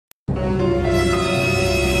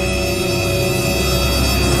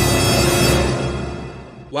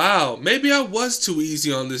Wow, maybe I was too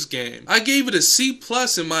easy on this game. I gave it a C+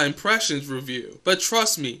 in my impressions review, but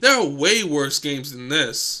trust me, there are way worse games than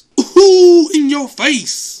this. Ooh, in your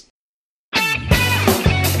face!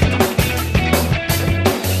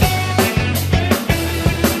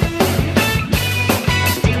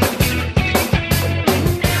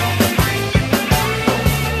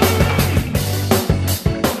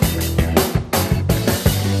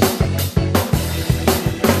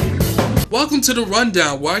 Welcome to the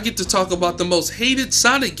Rundown, where I get to talk about the most hated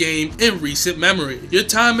Sonic game in recent memory. Your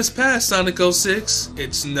time has passed, Sonic 06.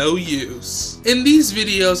 It's no use. In these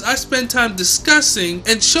videos, I spend time discussing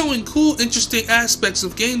and showing cool, interesting aspects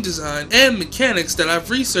of game design and mechanics that I've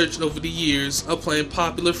researched over the years of playing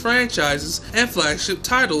popular franchises and flagship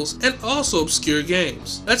titles, and also obscure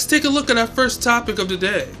games. Let's take a look at our first topic of the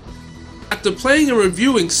day. After playing and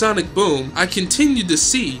reviewing Sonic Boom, I continued to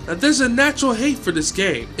see that there's a natural hate for this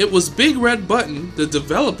game. It was Big Red Button, the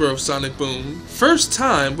developer of Sonic Boom, first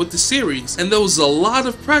time with the series, and there was a lot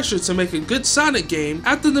of pressure to make a good Sonic game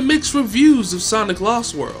after the mixed reviews of Sonic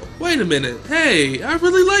Lost World. Wait a minute, hey, I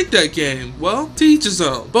really like that game. Well, to each his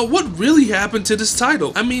own. But what really happened to this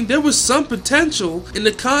title? I mean, there was some potential in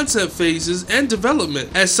the concept phases and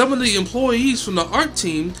development, as some of the employees from the art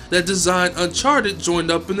team that designed Uncharted joined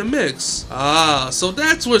up in the mix. Ah, so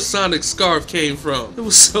that's where Sonic's scarf came from. It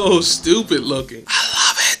was so stupid looking. I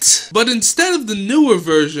love it. But instead of the newer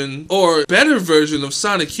version, or better version of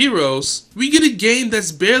Sonic Heroes, we get a game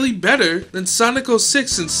that's barely better than Sonic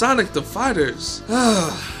 06 and Sonic the Fighters.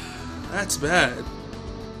 Ah, that's bad.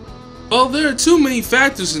 Well, there are too many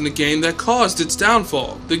factors in the game that caused its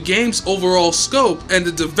downfall. The game's overall scope and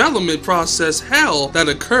the development process hell that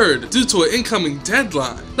occurred due to an incoming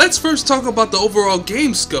deadline. Let's first talk about the overall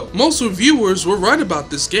game scope. Most reviewers were right about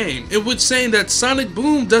this game, in which saying that Sonic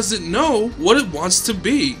Boom doesn't know what it wants to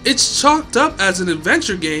be. It's chalked up as an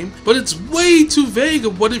adventure game, but it's way too vague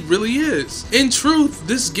of what it really is. In truth,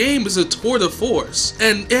 this game is a tour de force,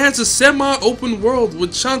 and it has a semi-open world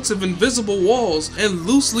with chunks of invisible walls and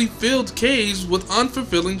loosely filled caves with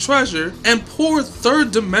unfulfilling treasure and poor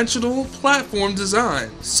third-dimensional platform design.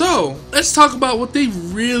 So, let's talk about what they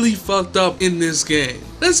really fucked up in this game.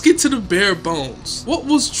 Let's get to the bare bones. What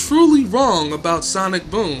was truly wrong about Sonic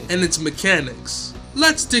Boom and its mechanics?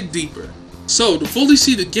 Let's dig deeper. So, to fully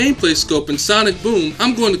see the gameplay scope in Sonic Boom,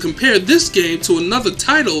 I'm going to compare this game to another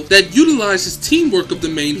title that utilizes teamwork of the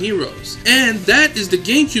main heroes. And that is the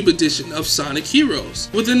GameCube edition of Sonic Heroes,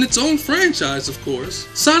 within its own franchise, of course.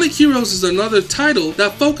 Sonic Heroes is another title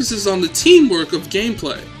that focuses on the teamwork of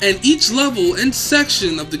gameplay, and each level and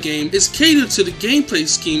section of the game is catered to the gameplay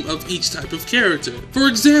scheme of each type of character. For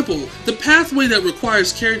example, the pathway that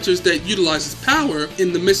requires characters that utilizes power.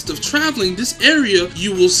 In the midst of traveling this area,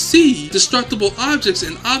 you will see destructible objects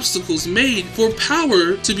and obstacles made for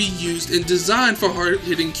power to be used and designed for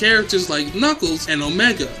hard-hitting characters like Knuckles and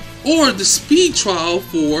Omega. Or the speed trial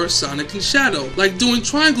for Sonic and Shadow, like doing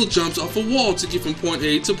triangle jumps off a wall to get from point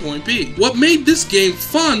A to point B. What made this game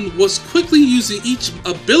fun was quickly using each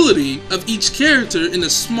ability of each character in a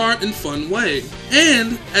smart and fun way,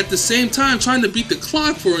 and at the same time trying to beat the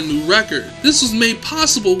clock for a new record. This was made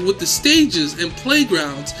possible with the stages and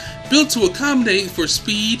playgrounds built to accommodate for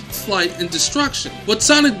speed, flight, and destruction. What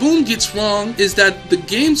Sonic Boom gets wrong is that the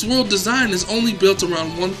game's world design is only built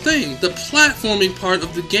around one thing, the platforming part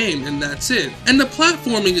of the game, and that's it. And the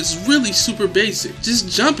platforming is really super basic, just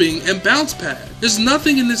jumping and bounce pad. There's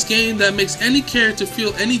nothing in this game that makes any character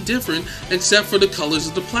feel any different except for the colors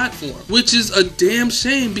of the platform, which is a damn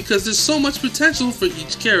shame because there's so much potential for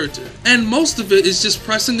each character. And most of it is just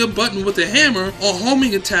pressing a button with a hammer or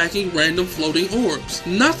homing attacking random floating orbs.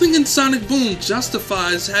 Nothing in Sonic Boom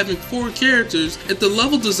justifies having 4 characters if the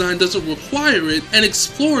level design doesn't require it and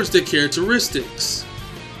explores their characteristics.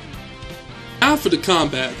 Now for the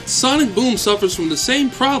combat. Sonic Boom suffers from the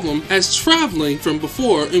same problem as Traveling from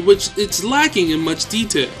before, in which it's lacking in much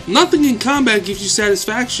detail. Nothing in combat gives you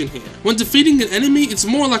satisfaction here. When defeating an enemy, it's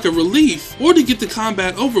more like a relief, or to get the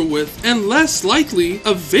combat over with, and less likely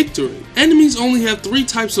a victory. Enemies only have 3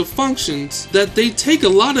 types of functions that they take a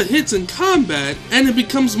lot of hits in combat, and it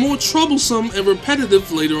becomes more troublesome and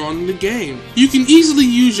repetitive later on in the game. You can easily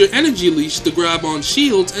use your energy leash to grab on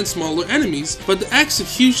shields and smaller enemies, but the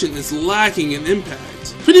execution is lacking in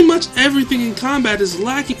impact. Pretty much everything in combat is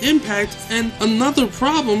lacking impact, and another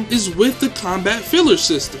problem is with the combat filler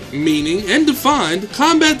system, meaning and defined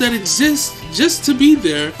combat that exists just to be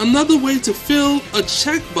there, another way to fill a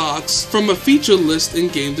checkbox from a feature list in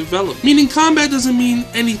game development. Meaning combat doesn't mean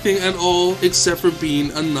anything at all except for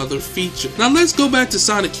being another feature. Now let's go back to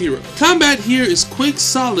Sonic Hero. Combat here is quick,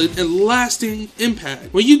 solid, and lasting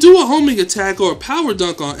impact. When you do a homing attack or a power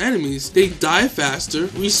dunk on enemies, they die faster,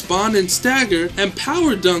 respawn and stagger, and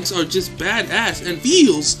power dunks are just badass and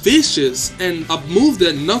feels vicious and a move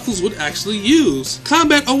that Knuckles would actually use.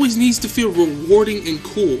 Combat always needs to feel rewarding and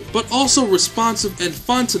cool, but also responsive and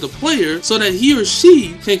fun to the player so that he or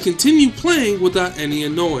she can continue playing without any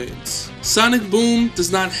annoyance. Sonic Boom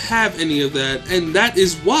does not have any of that, and that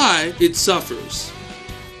is why it suffers.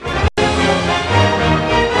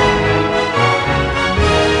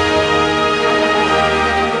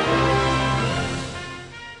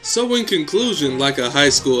 So in conclusion, like a high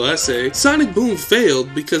school essay, Sonic Boom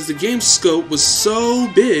failed because the game's scope was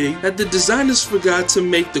so big that the designers forgot to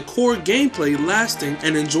make the core gameplay lasting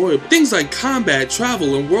and enjoyable. Things like combat,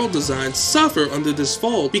 travel, and world design suffer under this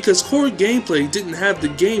fault because core gameplay didn't have the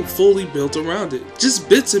game fully built around it. Just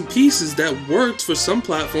bits and pieces that worked for some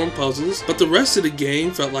platform puzzles, but the rest of the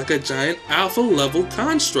game felt like a giant alpha level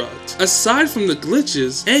construct. Aside from the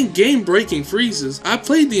glitches and game-breaking freezes, I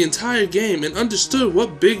played the entire game and understood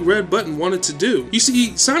what Big Red Button wanted to do. You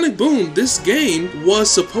see, Sonic Boom, this game was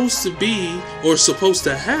supposed to be, or supposed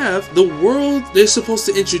to have, the world. They're supposed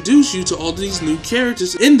to introduce you to all these new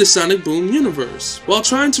characters in the Sonic Boom universe, while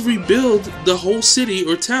trying to rebuild the whole city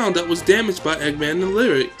or town that was damaged by Eggman and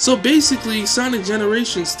Lyric. So basically, Sonic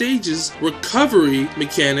Generation stages recovery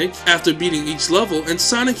mechanic after beating each level, and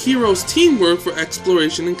Sonic Heroes teamwork for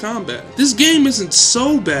exploration and combat. This game isn't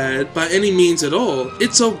so bad by any means at all.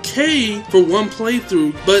 It's okay for one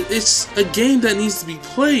playthrough, but it's a game that needs to be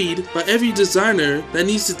played by every designer that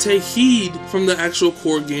needs to take heed from the actual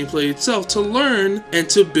core gameplay itself to learn and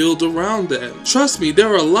to build around that. Trust me, there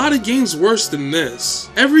are a lot of games worse than this.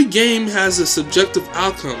 Every game has a subjective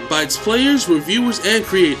outcome by its players, reviewers, and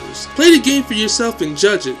creators. Play the game for yourself and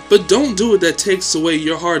judge it, but don't do it that takes away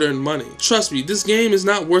your hard-earned money. Trust me, this game is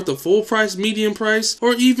not worth a full price, medium price,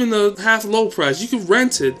 or even a half low price. You can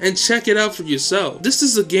rent it and check it out for yourself. This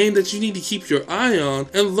is a game that you need to keep your eye on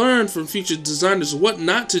and learn from future designers what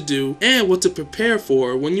not to do and what to prepare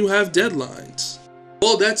for when you have deadlines.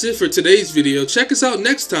 Well, that's it for today's video. Check us out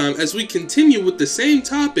next time as we continue with the same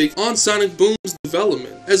topic on Sonic Boom's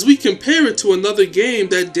development, as we compare it to another game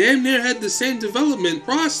that damn near had the same development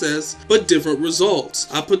process but different results.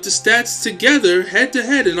 I'll put the stats together head to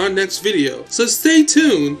head in our next video, so stay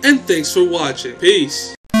tuned and thanks for watching.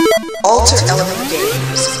 Peace. AlterElement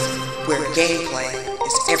Games, where gameplay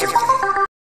is everything.